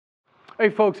Hey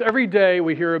folks, every day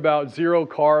we hear about zero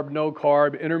carb, no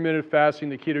carb, intermittent fasting,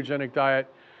 the ketogenic diet,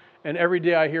 and every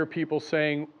day I hear people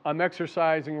saying, I'm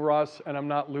exercising, Russ, and I'm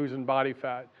not losing body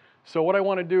fat. So what I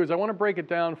want to do is I want to break it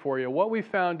down for you. What we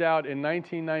found out in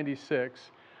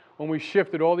 1996 when we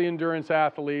shifted all the endurance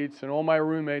athletes and all my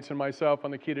roommates and myself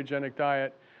on the ketogenic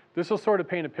diet, this will sort of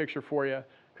paint a picture for you,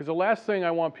 because the last thing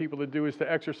I want people to do is to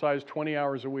exercise 20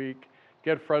 hours a week,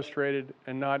 get frustrated,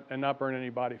 and not burn any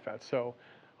body fat. So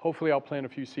hopefully I'll plant a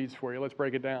few seeds for you. Let's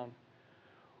break it down.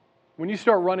 When you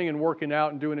start running and working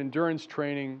out and doing endurance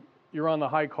training, you're on the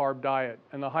high carb diet,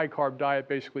 and the high carb diet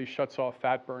basically shuts off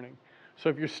fat burning. So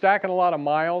if you're stacking a lot of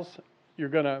miles, you're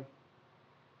gonna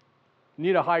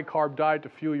need a high carb diet to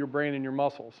fuel your brain and your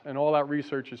muscles, and all that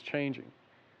research is changing.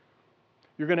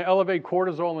 You're gonna elevate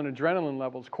cortisol and adrenaline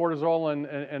levels. Cortisol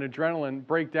and adrenaline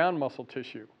break down muscle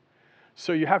tissue.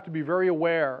 So you have to be very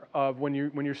aware of when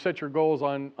you set your goals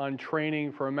on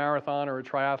training for a marathon or a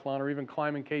triathlon or even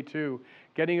climbing K2,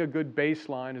 getting a good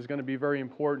baseline is going to be very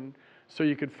important so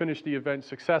you could finish the event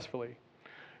successfully.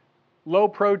 Low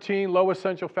protein, low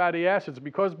essential fatty acids.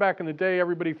 Because back in the day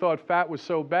everybody thought fat was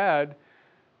so bad,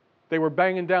 they were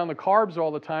banging down the carbs all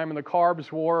the time, and the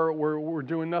carbs were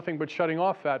doing nothing but shutting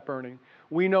off fat burning.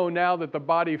 We know now that the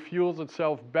body fuels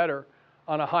itself better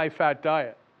on a high fat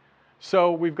diet.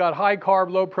 So we've got high carb,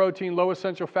 low protein, low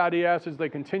essential fatty acids. They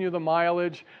continue the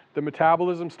mileage. The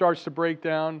metabolism starts to break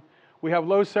down. We have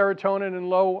low serotonin and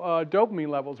low dopamine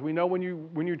levels. We know when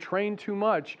you train too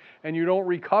much and you don't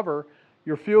recover,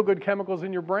 your feel-good chemicals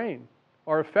in your brain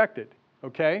are affected,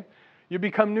 okay? You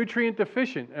become nutrient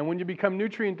deficient, and when you become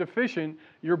nutrient deficient,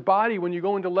 your body, when you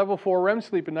go into level 4 REM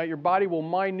sleep at night, your body will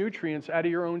mine nutrients out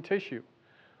of your own tissue.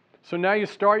 So now you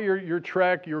start your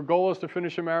trek, your goal is to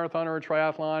finish a marathon or a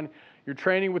triathlon, you're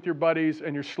training with your buddies,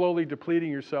 and you're slowly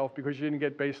depleting yourself because you didn't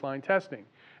get baseline testing.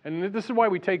 And this is why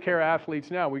we take care of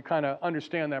athletes now. We kind of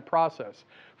understand that process.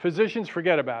 Physicians,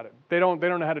 forget about it. They don't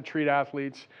know how to treat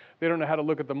athletes. They don't know how to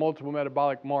look at the multiple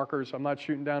metabolic markers. I'm not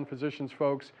shooting down physicians,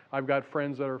 folks. I've got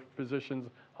friends that are physicians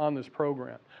on this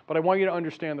program. But I want you to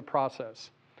understand the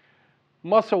process.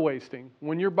 Muscle wasting.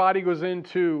 When your body goes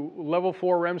into level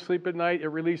 4 REM sleep at night, it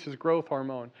releases growth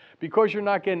hormone. Because you're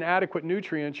not getting adequate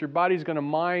nutrients, your body's going to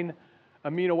mine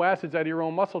amino acids out of your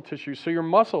own muscle tissue. So your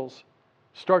muscles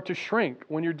start to shrink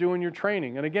when you're doing your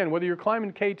training. And again, whether you're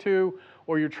climbing K2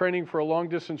 or you're training for a long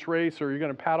distance race or you're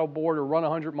going to paddle board or run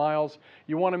 100 miles,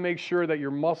 you want to make sure that your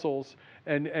muscles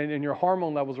and your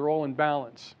hormone levels are all in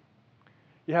balance.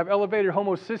 You have elevated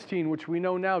homocysteine, which we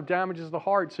know now damages the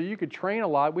heart, so you could train a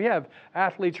lot. We have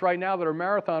athletes right now that are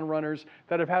marathon runners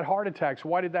that have had heart attacks.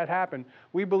 Why did that happen?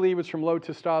 We believe it's from low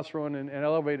testosterone and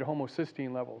elevated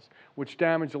homocysteine levels, which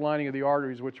damage the lining of the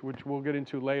arteries, which we'll get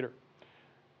into later.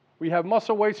 We have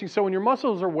muscle wasting. So when your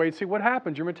muscles are wasting, what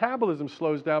happens? Your metabolism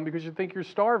slows down because you think you're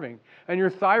starving, and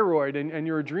your thyroid and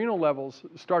your adrenal levels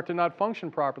start to not function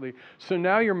properly. So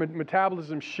now your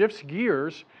metabolism shifts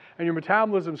gears, and your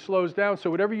metabolism slows down.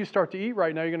 So whatever you start to eat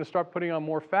right now, you're going to start putting on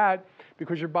more fat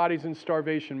because your body's in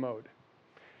starvation mode.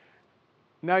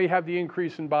 Now you have the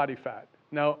increase in body fat.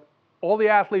 Now, all the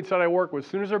athletes that I work with, as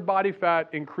soon as their body fat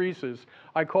increases,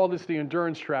 I call this the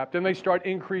endurance trap. Then they start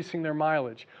increasing their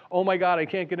mileage. Oh my God, I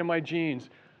can't get in my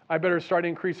jeans. I better start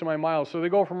increasing my miles. So they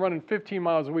go from running 15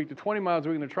 miles a week to 20 miles a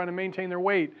week, and they're trying to maintain their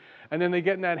weight. And then they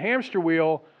get in that hamster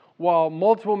wheel while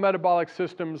multiple metabolic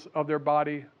systems of their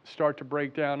body start to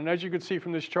break down. And as you can see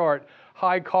from this chart,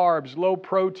 high carbs, low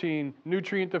protein,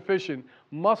 nutrient deficient,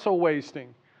 muscle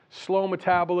wasting, slow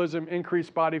metabolism,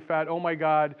 increased body fat. Oh my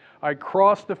God, I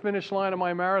crossed the finish line of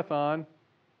my marathon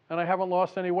and I haven't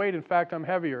lost any weight. In fact, I'm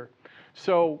heavier.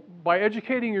 So by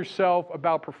educating yourself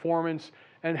about performance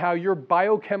and how you're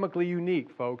biochemically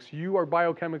unique, folks, you are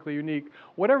biochemically unique,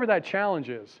 whatever that challenge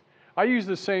is. I use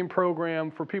the same program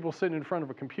for people sitting in front of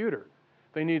a computer.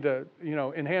 They need to,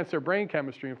 enhance their brain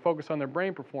chemistry and focus on their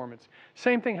brain performance.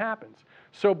 Same thing happens.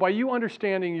 So by you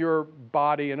understanding your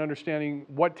body and understanding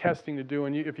what testing to do,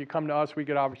 and if you come to us, we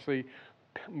could obviously,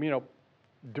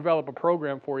 develop a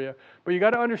program for you. But you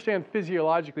got to understand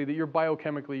physiologically that you're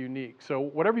biochemically unique. So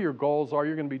whatever your goals are,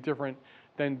 you're going to be different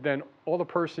than all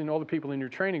the people in your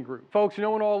training group. Folks, you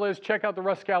know what all is? Check out the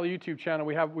Russ Scala YouTube channel.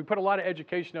 We put a lot of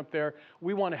education up there.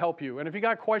 We want to help you. And if you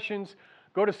got questions,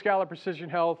 go to Scala Precision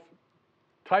Health,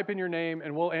 type in your name,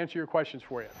 and we'll answer your questions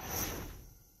for you.